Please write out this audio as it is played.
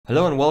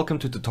Hello and welcome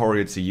to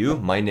Tutorials EU.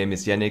 My name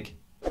is Yannick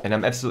and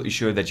I'm absolutely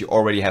sure that you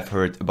already have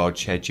heard about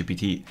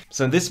ChatGPT.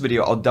 So in this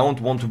video I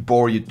don't want to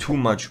bore you too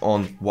much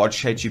on what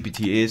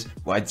ChatGPT is,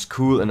 why it's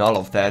cool and all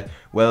of that.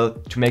 Well,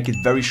 to make it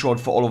very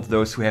short for all of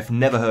those who have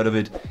never heard of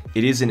it,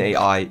 it is an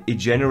AI, it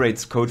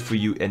generates code for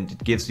you and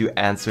it gives you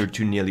answer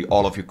to nearly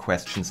all of your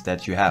questions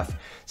that you have.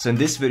 So in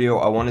this video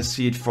I want to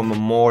see it from a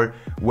more,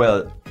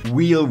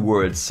 real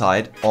world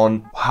side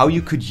on how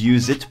you could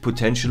use it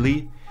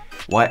potentially,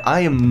 why I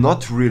am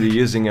not really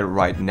using it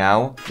right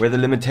now, where the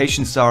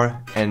limitations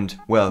are and,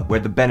 where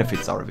the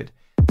benefits are of it.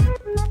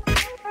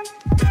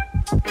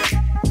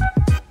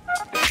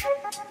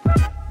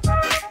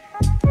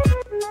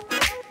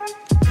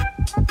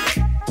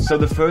 So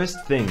the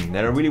first thing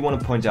that I really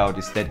want to point out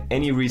is that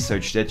any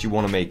research that you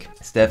want to make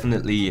is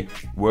definitely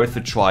worth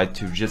a try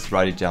to just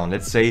write it down.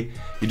 Let's say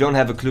you don't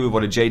have a clue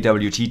what a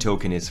JWT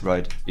token is,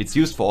 right? It's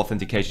used for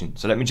authentication.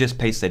 So let me just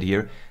paste that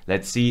here.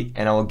 Let's see,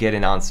 and I'll get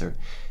an answer.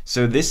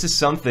 So this is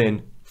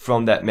something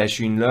from that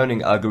machine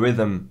learning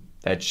algorithm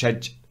that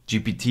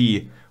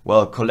ChatGPT,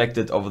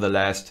 collected over the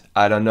last,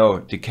 I don't know,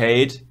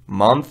 decade,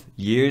 month,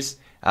 years.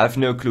 I have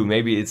no clue.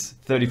 Maybe it's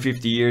 30,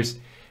 50 years.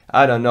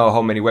 I don't know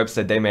how many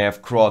websites they may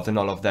have crawled and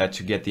all of that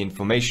to get the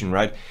information,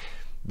 right?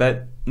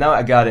 But now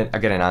I got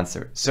an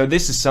answer. So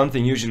this is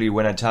something usually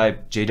when I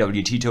type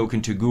JWT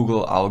token to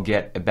Google, I'll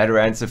get a better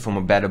answer from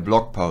a better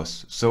blog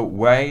post. So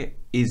why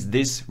is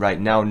this right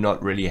now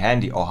not really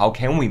handy, or how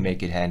can we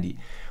make it handy?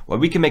 Well,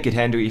 we can make it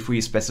handy if we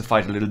specify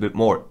it a little bit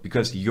more,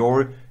 because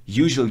your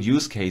usual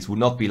use case would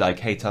not be like,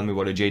 hey, tell me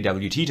what a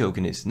JWT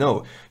token is.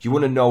 No, you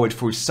want to know it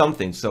for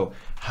something. So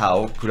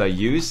how could I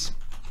use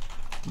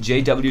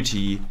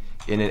JWT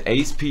in an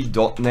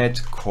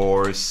ASP.NET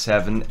Core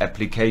 7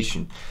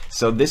 application?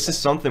 So this is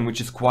something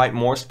which is quite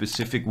more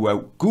specific, where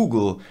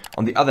Google,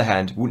 on the other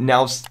hand, would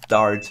now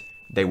start,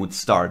 they would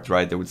start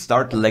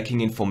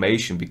lacking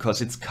information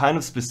because it's kind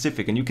of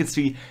specific, and you can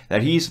see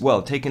that he's,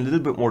 taking a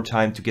little bit more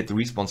time to get the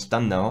response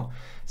done now.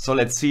 So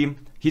let's see,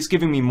 he's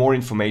giving me more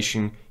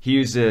information.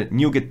 Here's a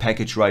NuGet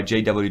package, right,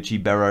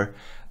 JWT bearer,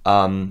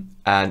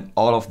 and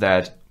all of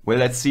that. Well,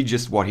 let's see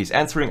just what he's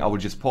answering. I will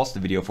just pause the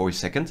video for a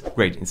second.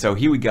 Great, and so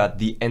here we got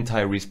the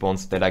entire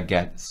response that I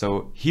get.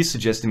 So he's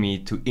suggesting me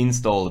to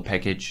install the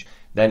package.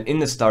 Then in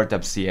the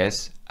startup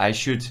CS, I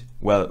should,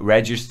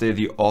 register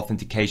the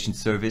authentication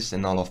service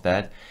and all of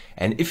that.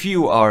 And if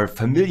you are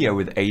familiar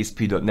with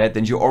ASP.NET,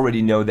 then you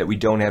already know that we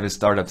don't have a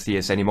startup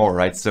CS anymore,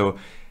 right? So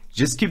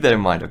just keep that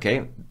in mind,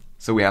 okay?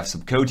 So we have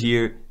some code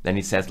here, then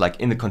it says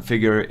in the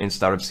configure in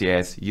startup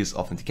CS, use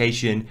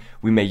authentication.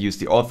 We may use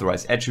the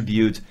authorized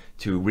attribute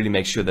to really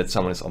make sure that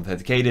someone is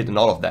authenticated and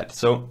all of that.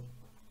 So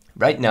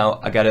right now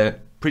I got a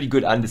pretty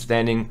good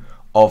understanding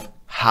of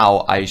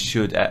how I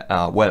should,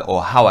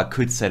 or how I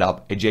could set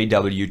up a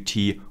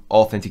JWT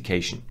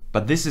authentication.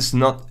 But this is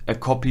not a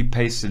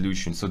copy-paste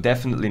solution, so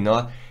definitely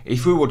not.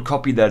 If we would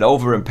copy that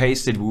over and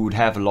paste it, we would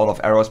have a lot of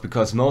errors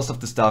because most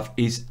of the stuff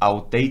is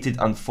outdated,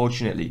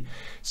 unfortunately.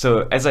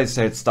 So as I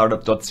said,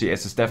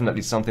 startup.cs is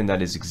definitely something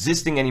that is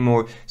existing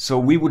anymore. So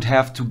we would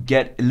have to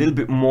get a little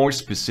bit more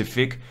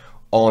specific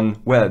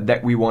on,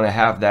 that we want to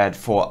have that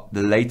for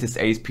the latest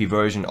ASP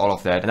version, all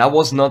of that. And I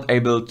was not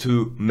able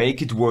to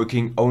make it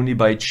working only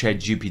by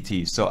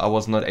ChatGPT. So I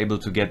was not able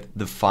to get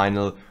the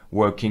final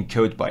working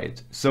code by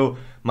it. So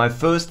my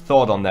first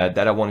thought on that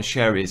I want to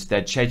share is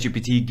that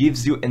ChatGPT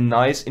gives you a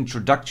nice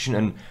introduction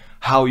on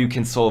how you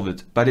can solve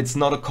it, but it's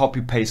not a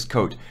copy-paste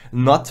code,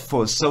 not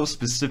for so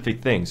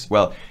specific things.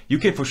 Well, you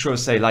can for sure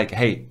say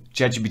hey,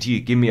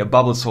 ChatGPT, give me a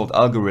bubble sort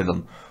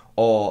algorithm,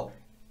 or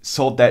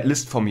sort that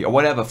list for me, or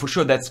whatever. For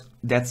sure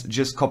that's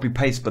just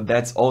copy-paste, but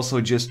that's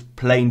also just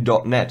plain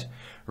 .NET,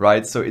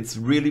 right? So it's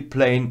really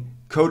plain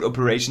code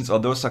operations, or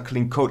those are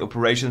clean code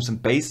operations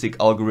and basic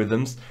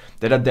algorithms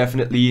that are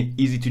definitely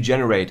easy to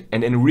generate.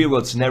 And in a real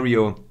world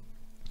scenario,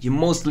 you're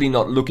mostly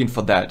not looking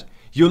for that.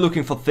 You're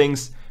looking for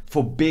things,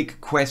 for big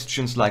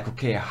questions like,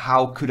 okay,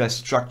 how could I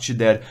structure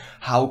that?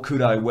 How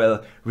could I,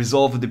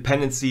 resolve a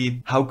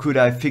dependency? How could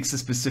I fix a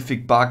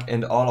specific bug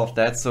and all of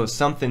that? So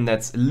something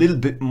that's a little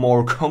bit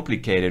more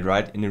complicated,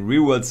 right? In a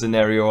real world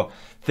scenario,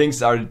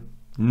 things are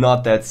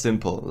not that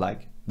simple.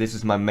 This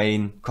is my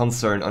main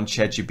concern on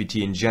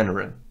ChatGPT in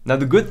general. Now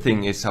the good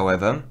thing is,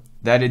 however,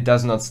 that it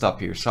does not stop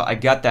here. So I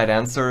got that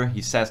answer.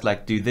 He says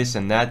do this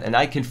and that, and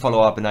I can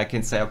follow up and I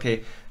can say,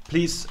 okay,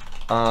 please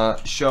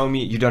show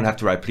me. You don't have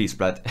to write please,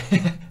 but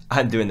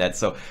I'm doing that.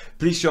 So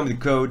please show me the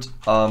code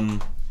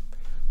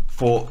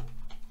for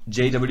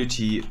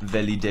JWT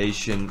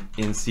validation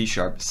in C#.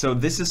 So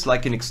this is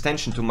an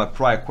extension to my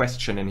prior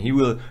question, and he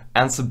will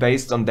answer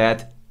based on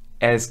that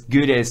as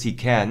good as he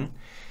can.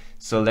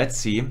 So let's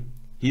see.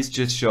 He's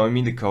just showing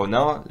me the code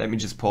now. Let me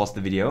just pause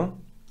the video.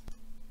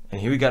 And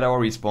here we got our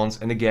response.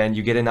 And again,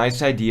 you get a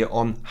nice idea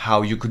on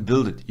how you could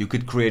build it. You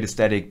could create a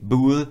static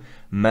bool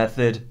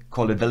method,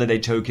 call it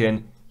validate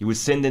token. You will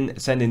send in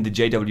the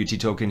JWT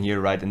token here,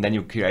 right? And then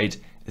you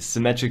create a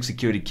symmetric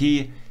security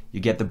key. You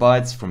get the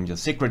bytes from your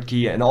secret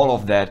key and all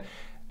of that.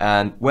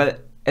 And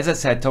As I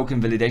said,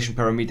 token validation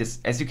parameters,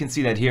 as you can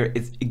see that here,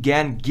 it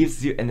again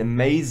gives you an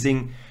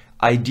amazing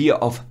idea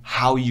of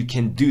how you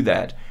can do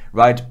that,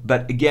 right?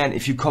 But again,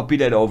 if you copy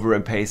that over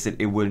and paste it,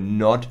 it will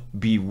not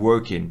be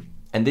working.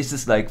 And this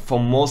is like for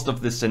most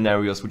of the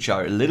scenarios which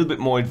are a little bit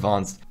more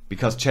advanced,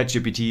 because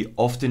ChatGPT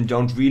often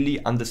don't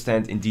really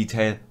understand in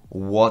detail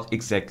what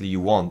exactly you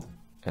want.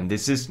 And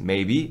this is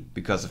maybe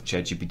because of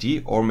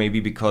ChatGPT, or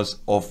maybe because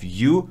of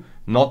you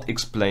not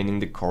explaining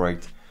the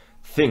correct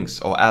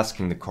things or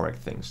asking the correct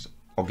things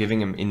or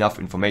giving him enough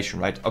information,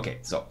 right? Okay,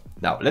 so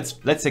now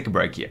let's take a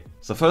break here.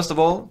 So first of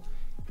all,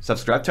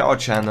 subscribe to our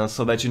channel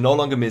so that you no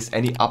longer miss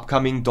any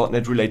upcoming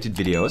 .NET related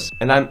videos.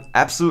 And I'm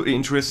absolutely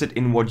interested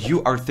in what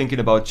you are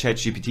thinking about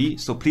ChatGPT,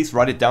 so please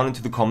write it down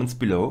into the comments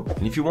below.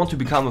 And if you want to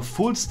become a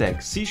full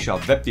stack C#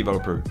 web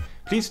developer,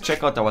 please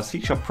check out our C#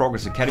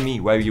 Progress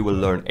Academy, where you will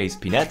learn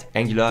ASP.NET,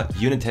 Angular,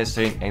 unit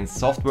testing, and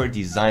software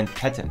design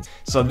patterns.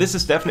 So this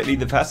is definitely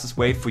the fastest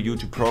way for you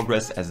to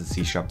progress as a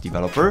C#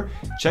 developer.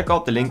 Check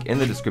out the link in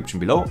the description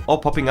below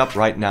or popping up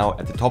right now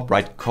at the top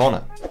right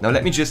corner. Now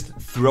let me just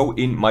throw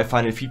in my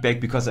final feedback,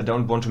 because I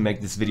don't want to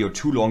make this video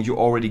too long. You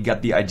already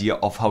got the idea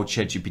of how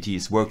ChatGPT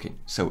is working.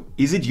 So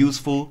is it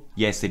useful?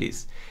 Yes, it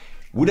is.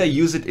 Would I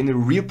use it in a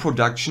real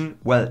production?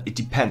 Well, it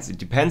depends. It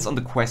depends on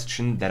the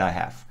question that I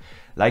have.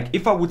 Like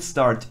if I would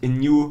start a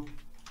new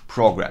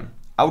program,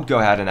 I would go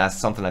ahead and ask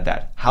something like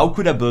that. How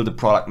could I build a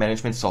product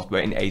management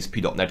software in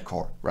ASP.NET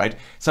Core, right?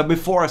 So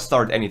before I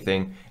start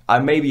anything, I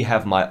maybe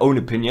have my own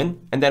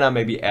opinion, and then I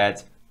maybe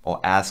add or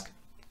ask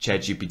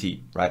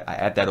ChatGPT, right? I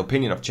add that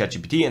opinion of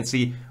ChatGPT and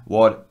see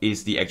what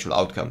is the actual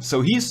outcome.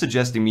 So he's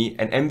suggesting me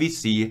an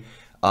MVC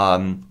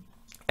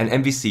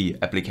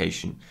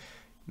application.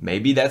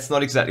 Maybe that's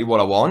not exactly what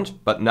I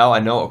want, but now I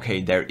know,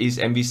 okay, there is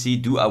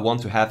MVC. Do I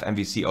want to have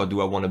MVC, or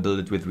do I want to build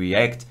it with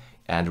React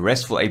and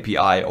RESTful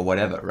API or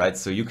whatever, right?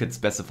 So you could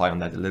specify on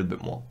that a little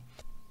bit more.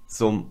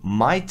 So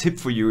my tip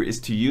for you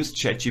is to use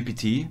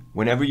ChatGPT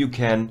whenever you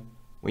can,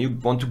 when you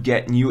want to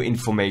get new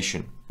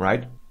information,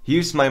 right?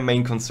 Here's my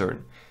main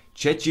concern.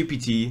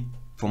 ChatGPT,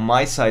 from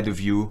my side of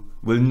view,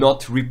 will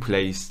not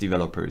replace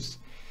developers.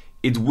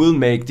 It will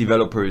make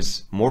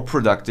developers more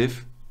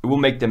productive. It will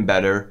make them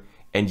better.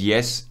 And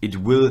yes, it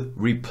will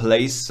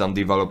replace some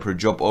developer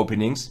job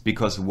openings,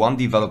 because one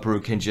developer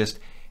can just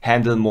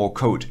handle more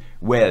code.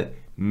 Well,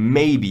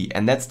 maybe,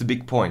 and that's the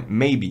big point,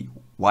 maybe.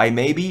 Why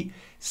maybe?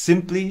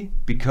 Simply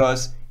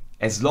because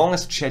as long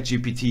as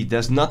ChatGPT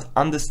does not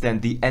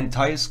understand the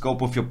entire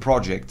scope of your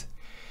project,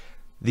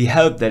 the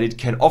help that it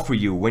can offer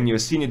you when you're a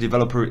senior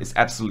developer is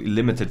absolutely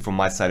limited from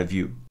my side of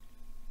view.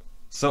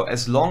 So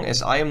as long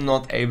as I am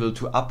not able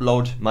to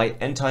upload my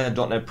entire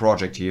 .NET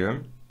project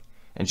here,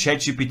 and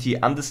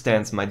ChatGPT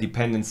understands my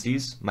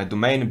dependencies, my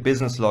domain and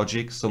business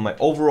logic, so my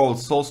overall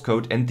source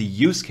code and the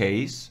use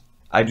case,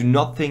 I do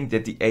not think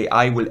that the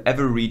AI will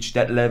ever reach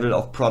that level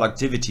of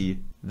productivity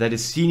that a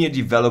senior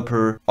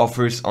developer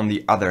offers on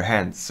the other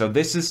hand. So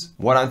this is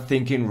what I'm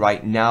thinking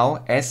right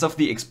now as of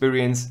the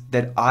experience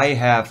that I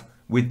have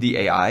with the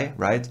AI,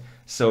 right?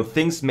 So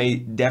things may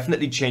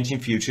definitely change in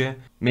future.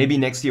 Maybe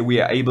next year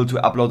we are able to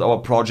upload our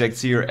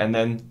projects here, and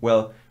then,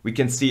 well, we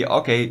can see,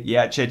 okay,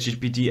 yeah,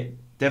 ChatGPT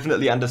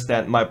definitely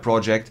understand my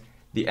project,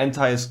 the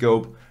entire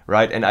scope,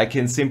 right? And I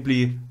can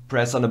simply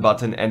press on a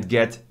button and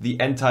get the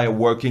entire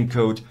working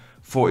code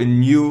for a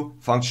new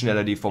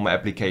functionality for my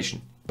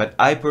application. But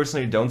I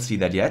personally don't see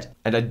that yet.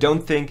 And I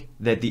don't think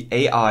that the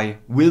AI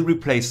will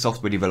replace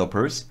software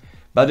developers,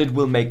 but it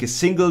will make a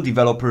single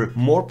developer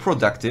more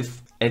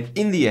productive. And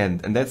in the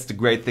end, and that's the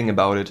great thing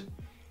about it,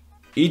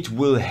 it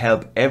will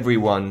help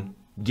everyone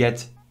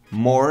get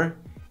more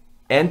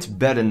and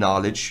better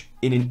knowledge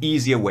in an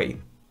easier way.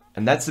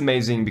 And that's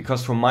amazing,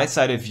 because from my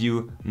side of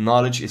view,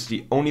 knowledge is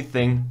the only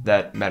thing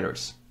that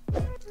matters.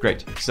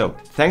 Great, so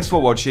thanks for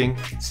watching.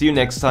 See you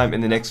next time in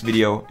the next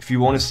video. If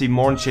you want to see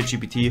more on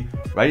ChatGPT,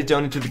 write it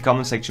down into the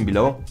comment section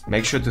below.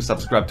 Make sure to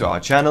subscribe to our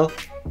channel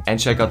and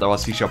check out our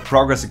C#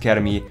 Progress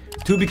Academy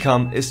to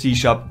become a C#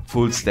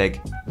 full stack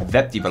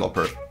web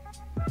developer.